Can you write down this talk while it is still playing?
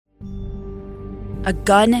a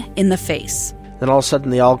gun in the face. Then all of a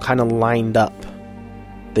sudden, they all kind of lined up.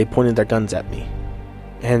 They pointed their guns at me.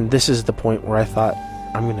 And this is the point where I thought,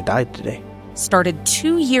 I'm going to die today. Started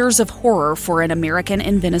 2 years of horror for an American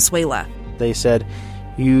in Venezuela. They said,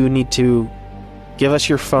 you need to give us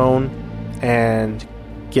your phone and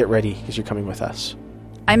get ready because you're coming with us.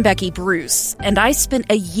 I'm Becky Bruce, and I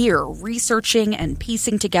spent a year researching and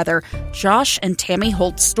piecing together Josh and Tammy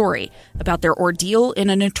Holt's story about their ordeal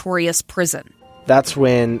in a notorious prison. That's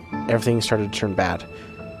when everything started to turn bad.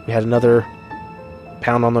 We had another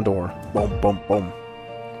pound on the door. Boom, boom, boom.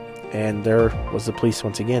 And there was the police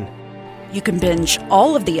once again. You can binge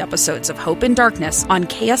all of the episodes of Hope in Darkness on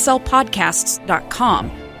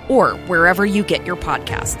kslpodcasts.com or wherever you get your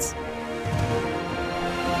podcasts.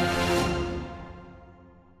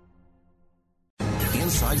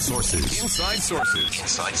 Inside Sources. Inside Sources.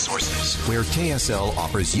 Inside Sources. Where KSL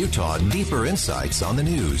offers Utah deeper insights on the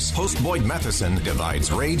news. Host Boyd Matheson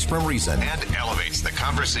divides rage from reason and elevates the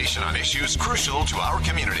conversation on issues crucial to our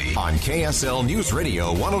community. On KSL News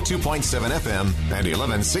Radio 102.7 FM and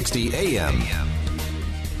 1160 AM.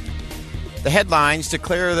 The headlines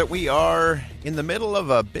declare that we are in the middle of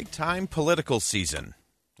a big-time political season.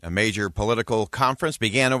 A major political conference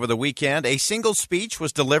began over the weekend. A single speech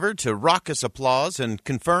was delivered to raucous applause and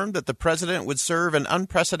confirmed that the president would serve an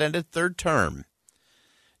unprecedented third term.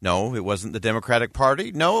 No, it wasn't the Democratic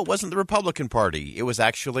Party. No, it wasn't the Republican Party. It was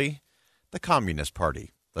actually the Communist Party.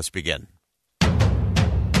 Let's begin.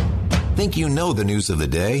 Think you know the news of the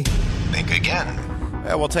day? Think again.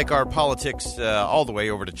 We'll take our politics all the way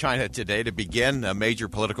over to China today to begin. A major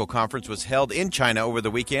political conference was held in China over the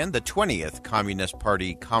weekend, the 20th Communist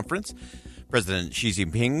Party Conference. President Xi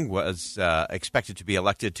Jinping was expected to be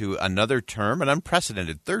elected to another term, an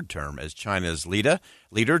unprecedented third term, as China's leader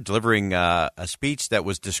delivering a speech that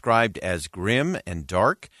was described as grim and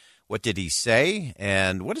dark. What did he say,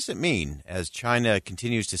 and what does it mean as China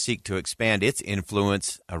continues to seek to expand its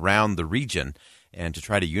influence around the region and to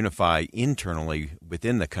try to unify internally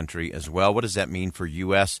within the country as well? What does that mean for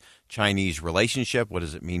U.S.-Chinese relationship? What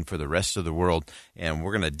does it mean for the rest of the world? And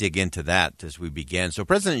we're going to dig into that as we begin. So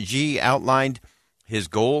President Xi outlined his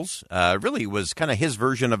goals. Really was kind of his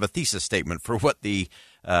version of a thesis statement for what the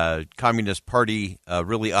Communist Party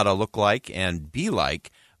really ought to look like and be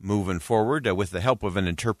like moving forward. With the help of an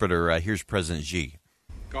interpreter, here's President Xi.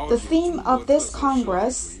 The theme of this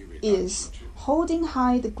Congress is holding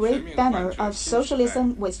high the great banner of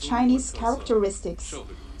socialism with Chinese characteristics,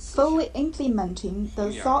 fully implementing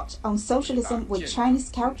the thought on socialism with Chinese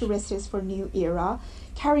characteristics for new era,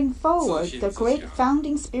 carrying forward the great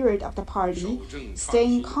founding spirit of the party,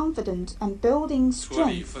 staying confident and building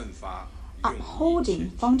strength, upholding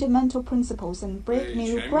fundamental principles and break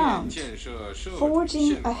new ground,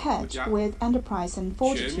 forging ahead with enterprise and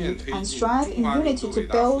fortitude, and strive in unity to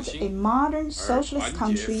build a modern socialist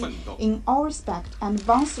country in all respect and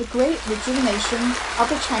advance the great rejuvenation of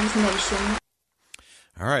the Chinese nation.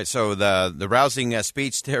 All right, so the rousing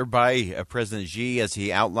speech there by President Xi as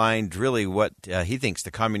he outlined really what he thinks the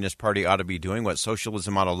Communist Party ought to be doing, what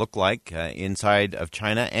socialism ought to look like inside of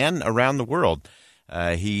China and around the world.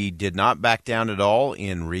 He did not back down at all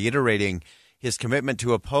in reiterating his commitment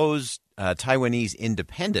to oppose Taiwanese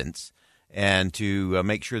independence and to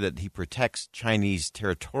make sure that he protects Chinese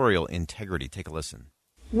territorial integrity. Take a listen.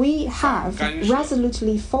 We have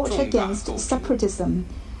resolutely fought against separatism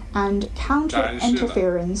and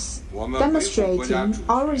counter-interference, demonstrating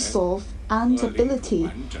our resolve and ability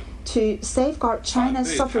to safeguard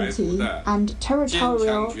China's sovereignty and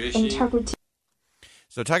territorial integrity.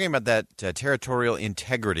 So talking about that territorial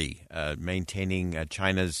integrity, maintaining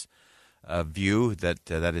China's view that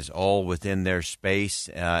that is all within their space.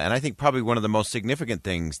 And I think probably one of the most significant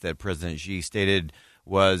things that President Xi stated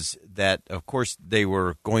was that, of course, they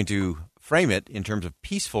were going to frame it in terms of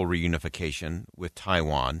peaceful reunification with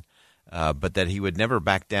Taiwan, but that he would never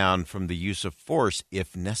back down from the use of force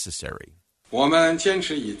if necessary.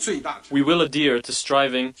 We will adhere to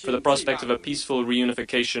striving for the prospect of a peaceful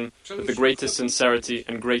reunification with the greatest sincerity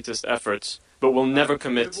and greatest efforts, but will never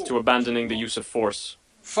commit to abandoning the use of force.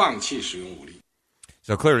 So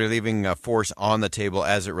clearly leaving force on the table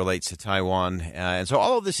as it relates to Taiwan. And so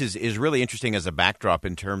all of this is really interesting as a backdrop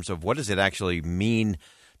in terms of what does it actually mean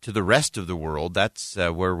to the rest of the world. That's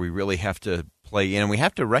where we really have to play in. We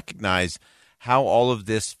have to recognize how all of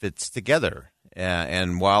this fits together.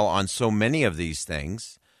 And while on so many of these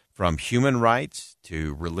things, from human rights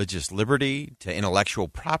to religious liberty to intellectual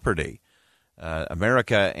property,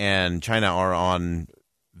 America and China are on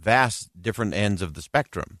vast different ends of the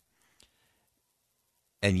spectrum.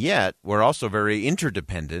 And yet, we're also very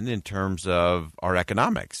interdependent in terms of our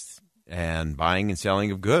economics. and buying and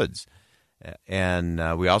selling of goods.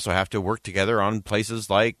 And we also have to work together on places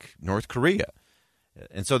like North Korea.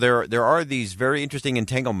 And so there are these very interesting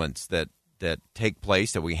entanglements that take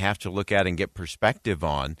place that we have to look at and get perspective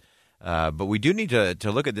on. But we do need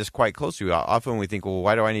to look at this quite closely. Often we think, well,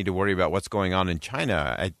 why do I need to worry about what's going on in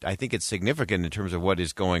China? I think it's significant in terms of what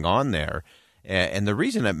is going on there. And the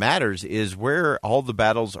reason it matters is where all the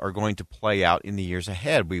battles are going to play out in the years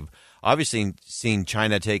ahead. We've obviously seen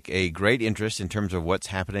China take a great interest in terms of what's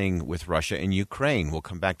happening with Russia and Ukraine. We'll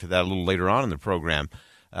come back to that a little later on in the program.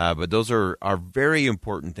 But those are very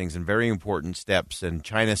important things and very important steps. And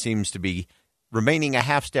China seems to be remaining a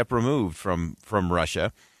half step removed from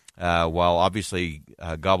Russia, while obviously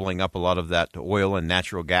gobbling up a lot of that oil and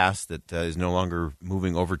natural gas that is no longer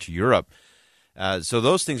moving over to Europe. So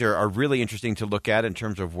those things are really interesting to look at in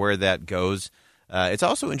terms of where that goes. It's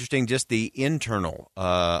also interesting just the internal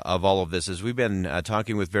of all of this. As we've been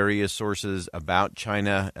talking with various sources about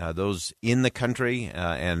China, those in the country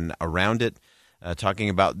and around it, talking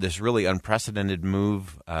about this really unprecedented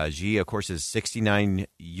move. Xi, of course, is 69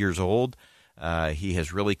 years old. He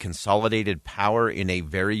has really consolidated power in a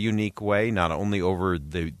very unique way, not only over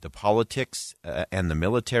the politics and the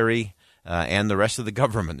military and the rest of the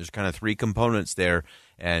government. There's kind of three components there,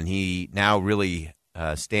 and he now really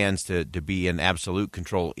stands to be in absolute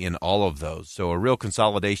control in all of those. So a real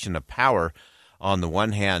consolidation of power on the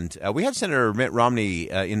one hand. We had Senator Mitt Romney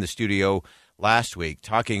in the studio last week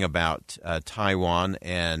talking about Taiwan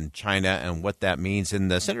and China and what that means.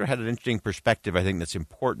 And the senator had an interesting perspective, I think, that's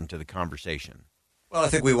important to the conversation. Well, I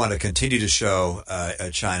think we want to continue to show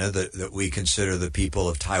China that we consider the people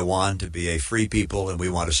of Taiwan to be a free people, and we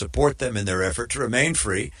want to support them in their effort to remain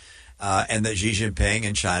free, and that Xi Jinping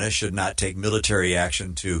and China should not take military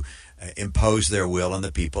action to impose their will on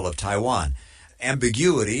the people of Taiwan.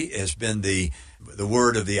 Ambiguity has been the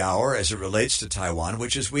word of the hour as it relates to Taiwan,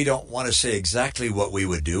 which is we don't want to say exactly what we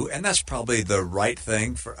would do, and that's probably the right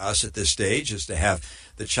thing for us at this stage, is to have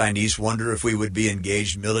the Chinese wonder if we would be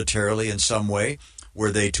engaged militarily in some way were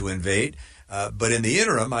they to invade. But in the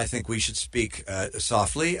interim, I think we should speak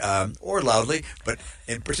softly or loudly, but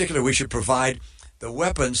in particular we should provide the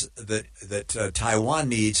weapons that Taiwan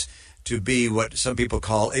needs to be what some people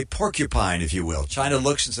call a porcupine, if you will. China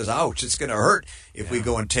looks and says, ouch, it's going to hurt if we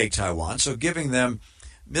go and take Taiwan. So giving them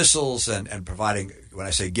missiles and providing, when I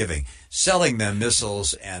say giving, selling them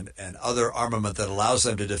missiles and other armament that allows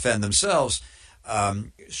them to defend themselves,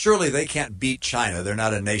 surely they can't beat China. They're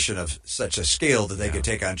not a nation of such a scale that they could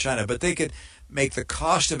take on China, but they could make the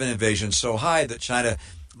cost of an invasion so high that China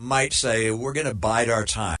might say, we're going to bide our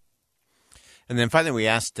time. And then finally, we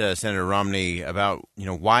asked Senator Romney about,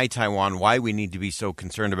 why Taiwan, why we need to be so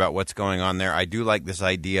concerned about what's going on there. I do like this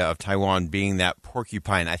idea of Taiwan being that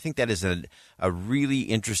porcupine. I think that is a really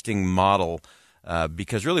interesting model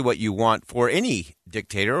because really what you want for any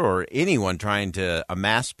dictator or anyone trying to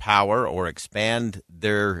amass power or expand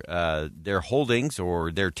their holdings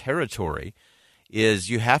or their territory is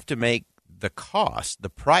you have to make the cost, the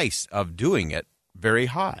price of doing it very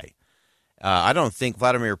high. I don't think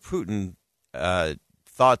Vladimir Putin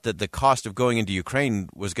thought that the cost of going into Ukraine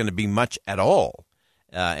was going to be much at all,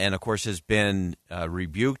 and of course has been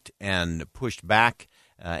rebuked and pushed back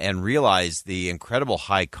and realized the incredible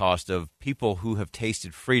high cost of people who have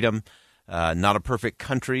tasted freedom, not a perfect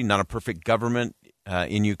country, not a perfect government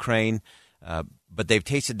in Ukraine, but they've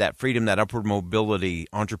tasted that freedom, that upward mobility,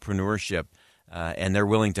 entrepreneurship, and they're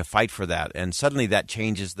willing to fight for that. And suddenly that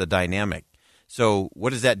changes the dynamic. So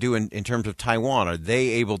what does that do in terms of Taiwan? Are they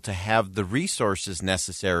able to have the resources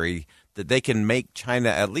necessary that they can make China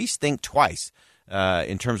at least think twice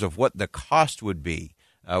in terms of what the cost would be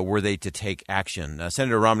were they to take action?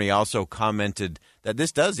 Senator Romney also commented that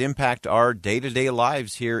this does impact our day-to-day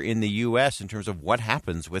lives here in the U.S. in terms of what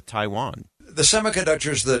happens with Taiwan. The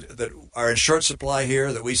semiconductors that are in short supply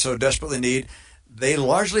here that we so desperately need, they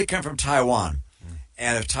largely come from Taiwan.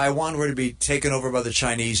 And if Taiwan were to be taken over by the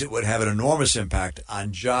Chinese, it would have an enormous impact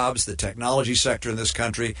on jobs, the technology sector in this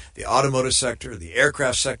country, the automotive sector, the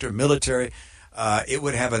aircraft sector, military. It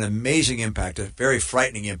would have an amazing impact, a very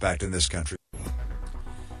frightening impact in this country.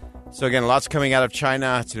 So again, lots coming out of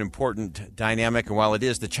China. It's an important dynamic. And while it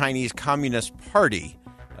is the Chinese Communist Party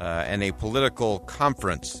and a political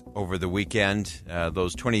conference over the weekend,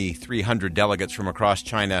 those 2,300 delegates from across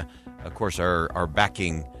China, of course, are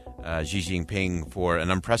backing Xi Jinping for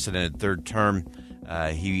an unprecedented third term.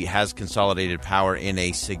 He has consolidated power in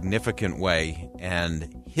a significant way,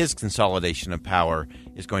 and his consolidation of power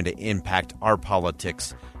is going to impact our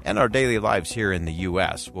politics and our daily lives here in the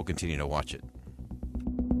U.S. We'll continue to watch it.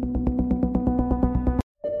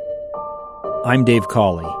 I'm Dave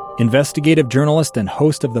Cawley. investigative journalist and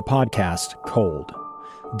host of the podcast, Cold.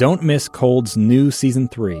 Don't miss Cold's new Season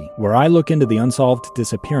 3, where I look into the unsolved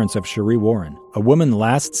disappearance of Cherie Warren, a woman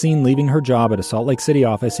last seen leaving her job at a Salt Lake City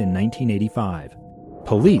office in 1985.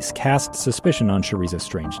 Police cast suspicion on Cherie's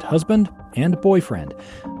estranged husband and boyfriend,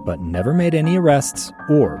 but never made any arrests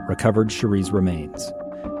or recovered Cherie's remains.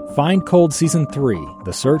 Find Cold Season 3,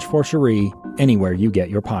 The Search for Cherie, anywhere you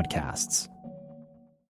get your podcasts.